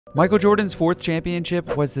Michael Jordan's fourth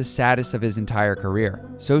championship was the saddest of his entire career.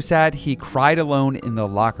 So sad, he cried alone in the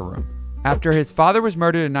locker room. After his father was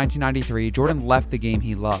murdered in 1993, Jordan left the game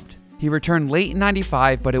he loved. He returned late in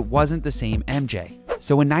 95, but it wasn't the same MJ.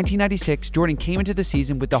 So in 1996, Jordan came into the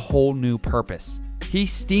season with a whole new purpose. He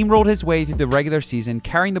steamrolled his way through the regular season,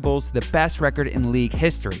 carrying the Bulls to the best record in league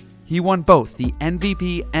history. He won both the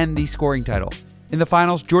MVP and the scoring title. In the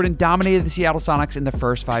finals, Jordan dominated the Seattle Sonics in the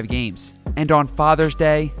first 5 games. And on Father's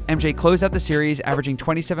Day, MJ closed out the series, averaging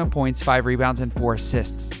 27 points, 5 rebounds, and 4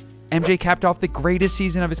 assists. MJ capped off the greatest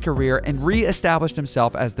season of his career and re-established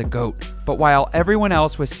himself as the GOAT. But while everyone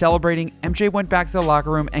else was celebrating, MJ went back to the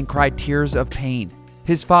locker room and cried tears of pain.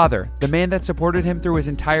 His father, the man that supported him through his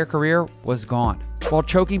entire career, was gone. While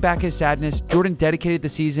choking back his sadness, Jordan dedicated the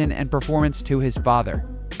season and performance to his father.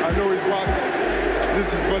 I know he's watching. This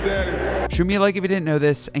is my daddy. Shoot me a like if you didn't know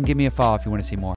this, and give me a follow if you want to see more.